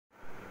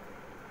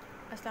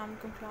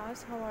Assalamualaikum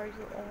class, how are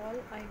you all?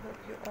 I hope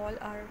you all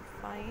are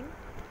fine.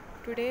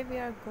 Today we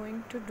are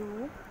going to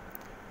do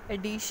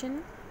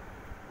addition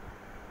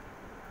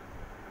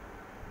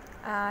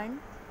and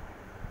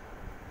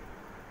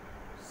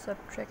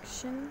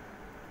subtraction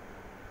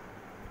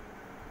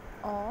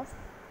of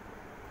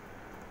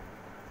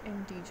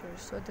integers.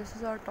 So this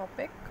is our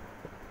topic.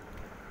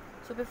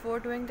 So before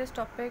doing this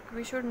topic,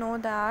 we should know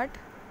that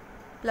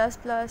plus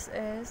plus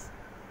is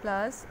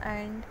plus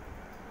and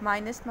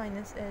minus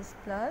minus is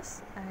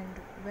plus,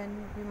 and when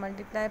we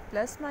multiply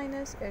plus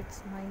minus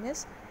it's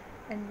minus,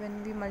 and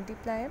when we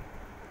multiply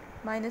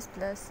minus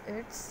plus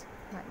it's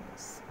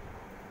minus.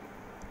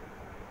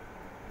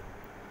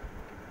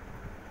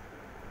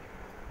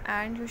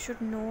 And you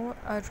should know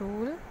a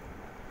rule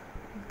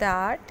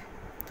that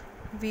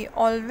we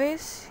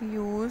always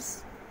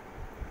use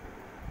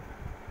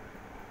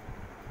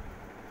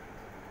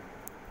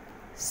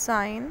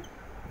sign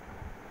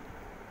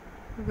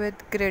with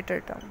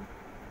greater term.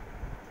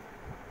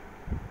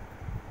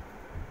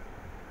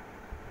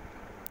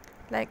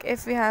 Like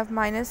if we have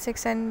minus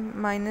 6 and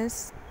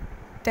minus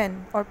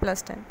 10 or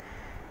plus 10,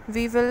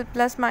 we will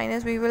plus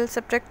minus, we will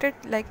subtract it,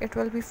 like it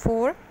will be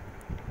 4,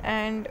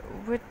 and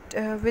with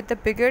the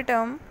bigger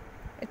term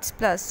it's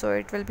plus, so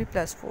it will be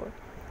plus 4.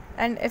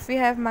 And if we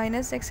have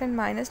minus 6 and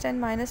minus 10,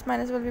 minus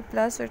minus will be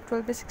plus, so it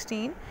will be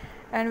 16,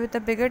 and with the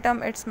bigger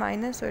term it's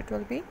minus, so it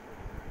will be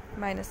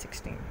minus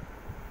 16.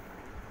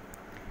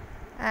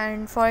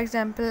 And for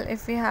example,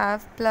 if we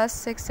have plus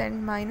 6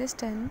 and minus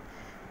 10,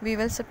 we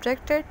will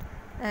subtract it,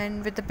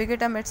 and with the bigger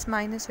term it's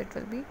minus, so it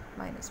will be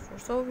minus 4.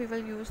 So we will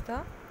use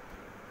the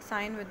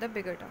sign with the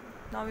bigger term.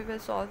 Now we will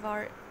solve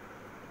our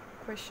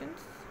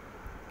questions.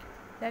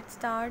 Let's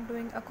start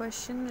doing a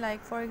question.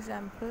 Like for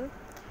example,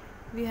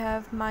 we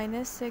have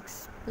minus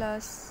 6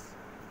 plus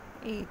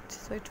 8,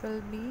 so it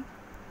will be,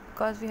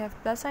 because we have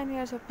plus sign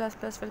here, so plus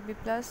plus will be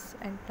plus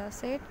and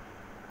plus 8.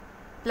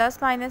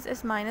 Plus minus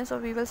is minus, so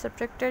we will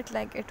subtract it,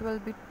 like it will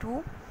be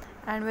 2,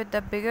 and with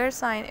the bigger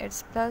sign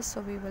it's plus,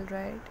 so we will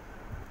write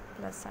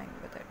plus sign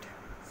with it.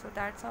 So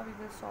that's how we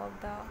will solve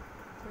the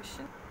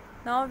question.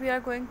 Now we are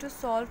going to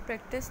solve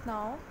practice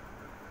now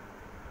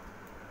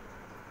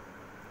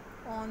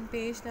on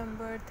page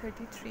number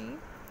 33.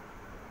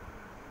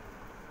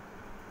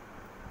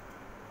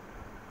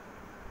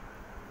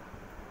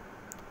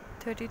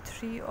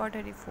 Or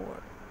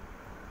 34.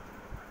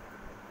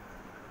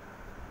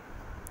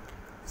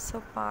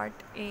 So part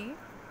A.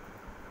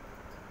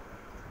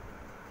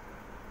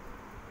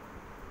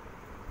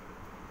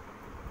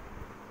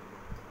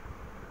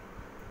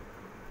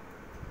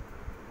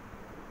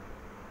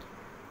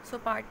 So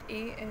part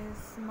A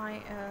is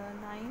my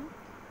 9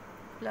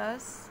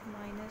 plus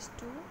minus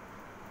 2.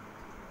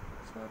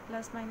 So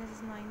plus minus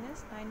is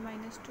minus, 9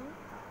 minus 2.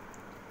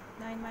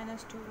 9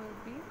 minus 2 will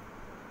be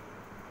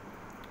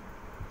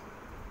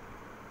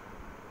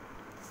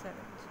 7.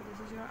 So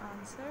this is your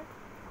answer.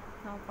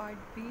 Now part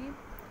B.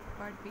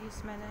 Part B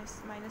is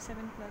minus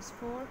 7 plus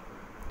 4.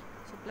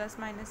 So plus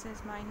minus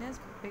is minus,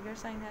 bigger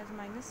sign has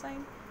minus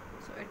sign,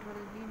 so it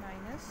will be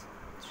minus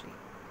 3.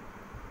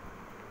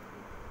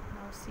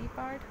 Now C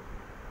part.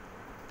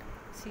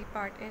 C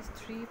part is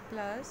 3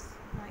 plus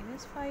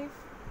minus 5.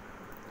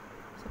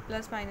 So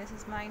plus minus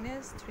is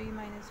minus, 3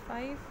 minus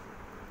 5.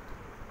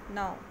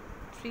 Now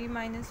 3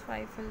 minus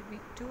 5 will be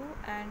 2,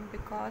 and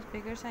because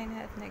bigger sign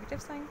has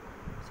negative sign,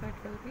 so it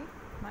will be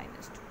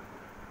minus 2.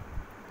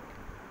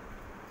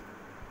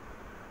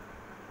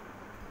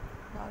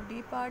 Now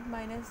D part,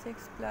 minus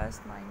 6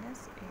 plus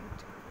minus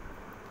 8.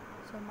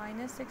 So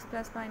minus 6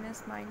 plus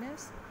minus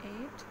minus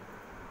 8.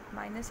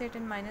 Minus 8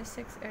 and minus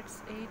 6,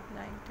 it's 8, 9, 10,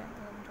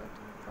 11, 12,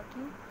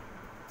 13, 14.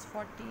 It's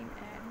 14,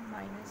 and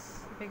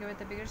minus, bigger, with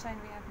the bigger sign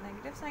we have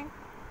negative sign,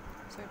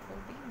 so it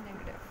will be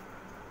negative.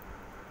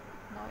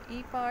 Now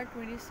E part,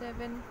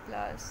 27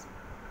 plus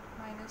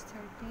minus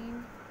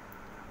 13.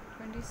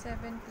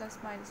 27 plus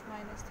minus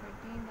minus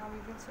 13. Now we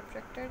will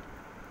subtract it.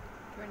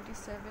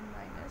 27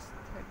 minus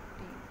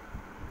 13.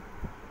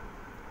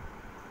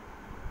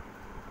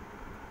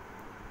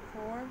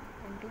 4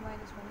 and 2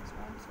 minus 1 is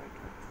 1, so it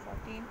will be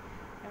 14.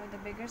 And with the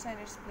bigger sign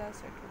it's plus,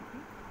 so it will be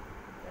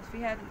plus. We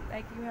have,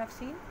 like you have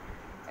seen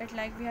it,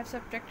 like we have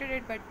subtracted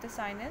it, but the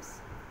sign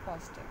is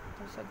positive.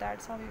 So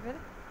that's how we will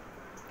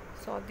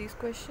solve these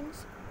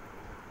questions.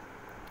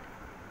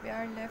 We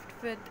are left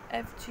with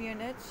F, G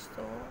and H,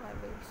 so I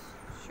will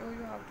show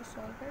you how to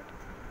solve it.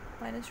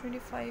 Minus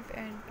 25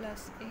 and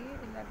plus A,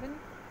 11.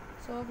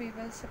 So we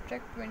will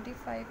subtract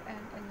 25 and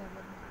 11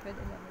 with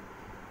 11.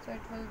 So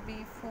it will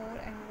be 4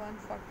 and 1,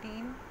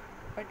 14.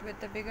 But with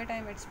the bigger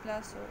time it's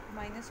plus, so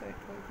minus, so it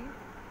will be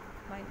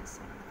minus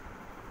sign.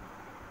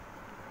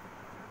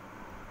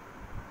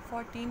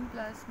 14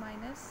 plus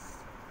minus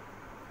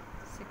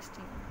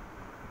 16.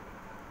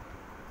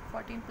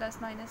 14 plus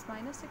minus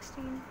minus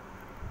 16.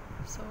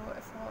 So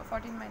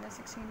 14 minus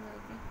 16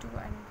 will be 2,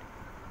 and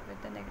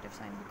with the negative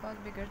sign, because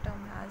bigger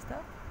term has the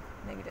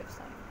negative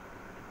sign.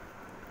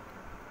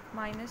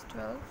 Minus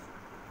 12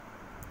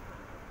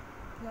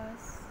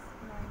 plus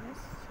minus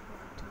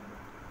 15.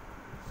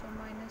 So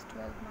minus minus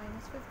 12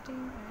 minus 15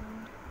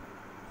 and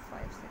 5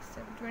 6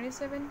 7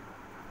 27,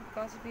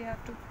 because we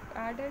have to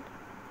add it.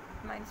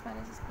 Minus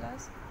minus is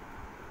plus.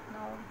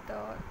 Now the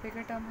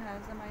bigger term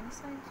has a minus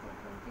sign, so it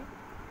will be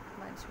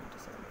minus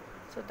 27.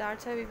 So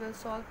that's how we will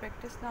solve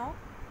practice now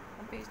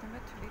on page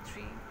number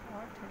 33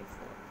 or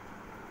 34.